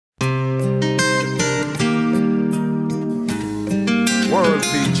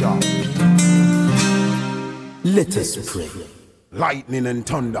Jah. Let us pray. Lightning and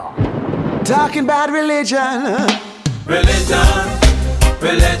thunder. Talking about religion. Religion,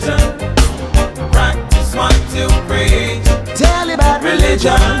 religion. Practice what you preach. Tell you about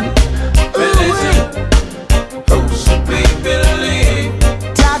Religion, religion. Who should we believe?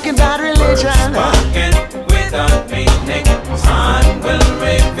 Talking about religion. Spoken without meaning, time will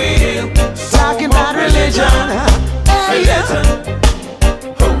reveal. Talking about religion. Religion.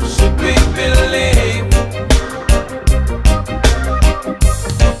 Who should we believe?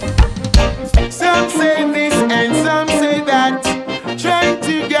 Some say this and some say that, trying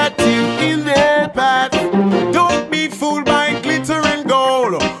to get you in their path. Don't be fooled by glitter and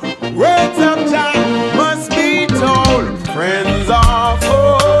gold. Words of time must be told. Friends or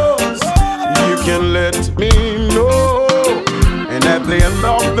foes, you can let me know. And at the end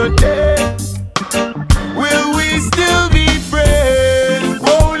of the day, will we still be friends?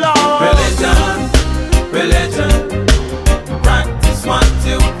 Oh Lord. Religion, religion. Practice what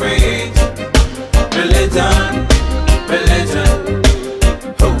you preach. Religion, religion.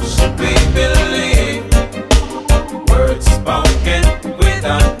 Who should we believe? Words spoken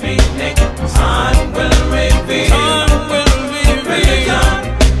without meaning, time will reveal. Religion,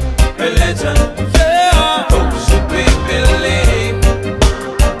 religion. Who should we believe?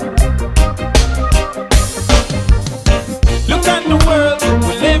 Look at the world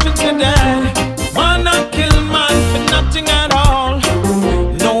we live in today. Man not kill man for nothing at all.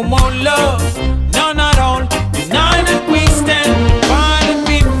 No more love, none at all. United we stand, divided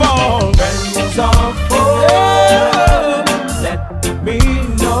we fall. Friends are foes. Let me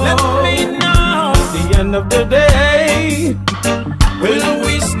know. Let me know. At the end of the day, will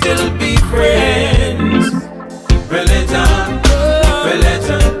we still be friends? Religion,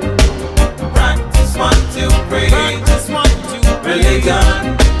 religion. Practice what you preach.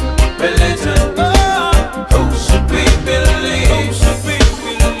 Religion, religion. Who should we believe?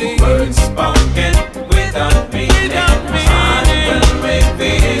 Words spoken without meaning, time will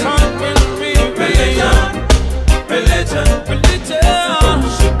reveal. Religion, religion. Who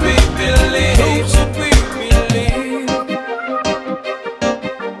should we believe?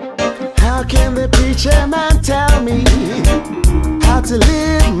 How can the preacher man tell me how to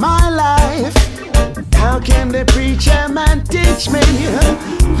live my life? How can the preacher man teach me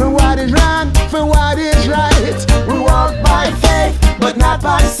from what is wrong, from what is right? We walk by faith, but not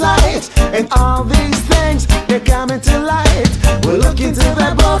by sight. And all these things, they're coming to light. We look into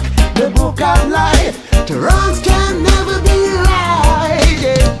the book of life. The wrongs can never be right.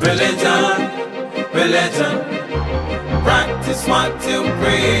 Yeah. Religion, religion. Practice what you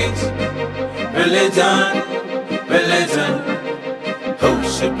preach. Religion, religion. Who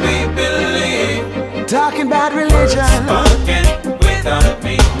should we believe? Talking about Words religion. spoken without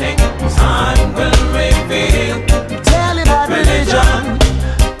meaning, time will reveal. Tell you about religion.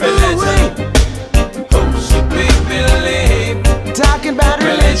 Religion. Who should we believe? Talking about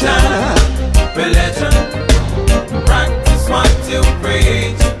religion. Religion. Practice what you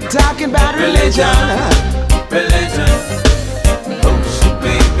preach. Talking about religion. Religion.